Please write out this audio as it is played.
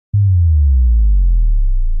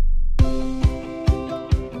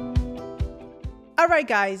All right,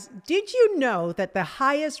 guys, did you know that the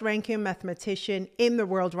highest ranking mathematician in the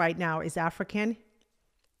world right now is African?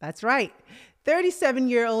 That's right.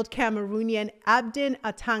 37-year-old Cameroonian Abdon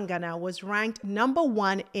Atangana was ranked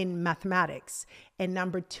 #1 in mathematics and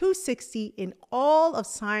number 260 in all of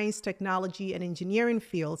science, technology, and engineering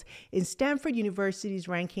fields in Stanford University's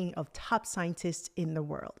ranking of top scientists in the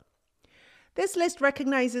world. This list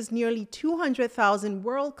recognizes nearly 200,000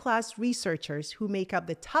 world-class researchers who make up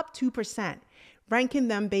the top 2%, ranking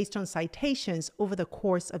them based on citations over the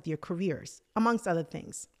course of their careers, amongst other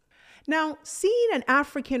things. Now, seeing an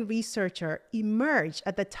African researcher emerge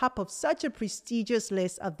at the top of such a prestigious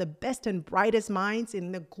list of the best and brightest minds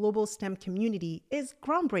in the global STEM community is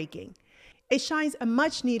groundbreaking. It shines a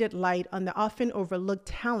much-needed light on the often overlooked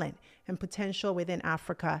talent and potential within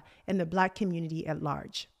Africa and the Black community at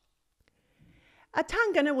large.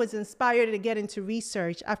 Atangana was inspired to get into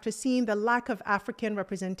research after seeing the lack of African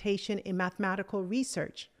representation in mathematical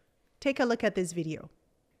research. Take a look at this video.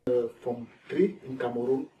 From 3 in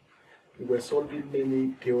Cameroon, we were solving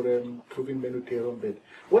many theorems, proving many theorems. But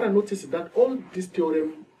what I noticed is that all these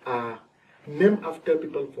theorems are named after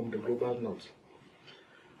people from the global north.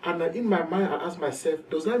 And in my mind, I asked myself,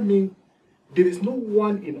 does that mean there is no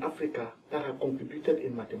one in Africa that has contributed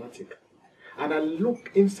in mathematics? And I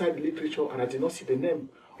looked inside the literature and I did not see the name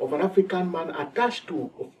of an African man attached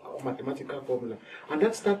to a mathematical formula. And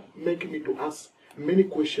that started making me to ask many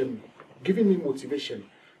questions, giving me motivation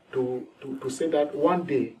to say that one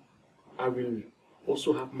day I will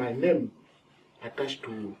also have my name attached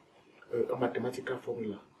to a mathematical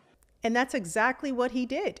formula. And that's exactly what he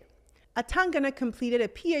did. Atangana completed a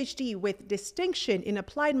PhD with distinction in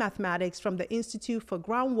applied mathematics from the Institute for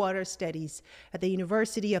Groundwater Studies at the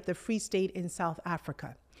University of the Free State in South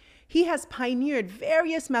Africa. He has pioneered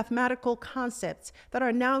various mathematical concepts that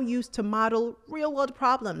are now used to model real-world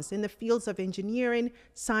problems in the fields of engineering,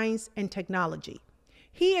 science, and technology.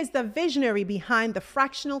 He is the visionary behind the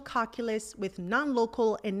fractional calculus with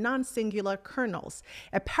non-local and non-singular kernels,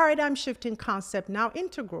 a paradigm-shifting concept now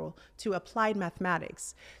integral to applied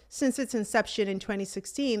mathematics. Since its inception in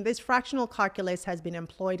 2016, this fractional calculus has been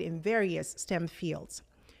employed in various STEM fields.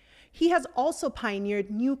 He has also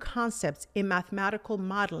pioneered new concepts in mathematical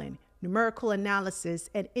modeling, numerical analysis,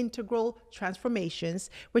 and integral transformations,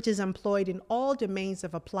 which is employed in all domains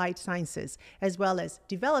of applied sciences, as well as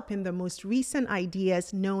developing the most recent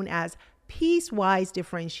ideas known as piecewise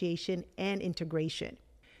differentiation and integration.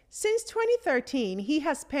 Since 2013, he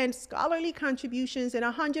has penned scholarly contributions in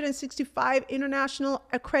 165 international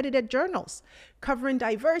accredited journals, covering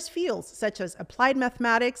diverse fields such as applied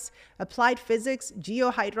mathematics, applied physics,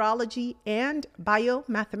 geohydrology, and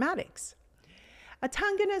biomathematics.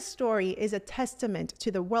 Atangana's story is a testament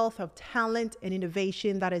to the wealth of talent and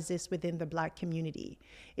innovation that exists within the Black community.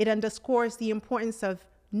 It underscores the importance of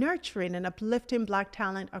nurturing and uplifting Black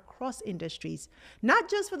talent across industries, not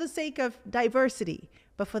just for the sake of diversity,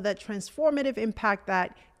 but for the transformative impact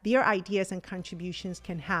that their ideas and contributions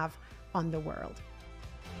can have on the world.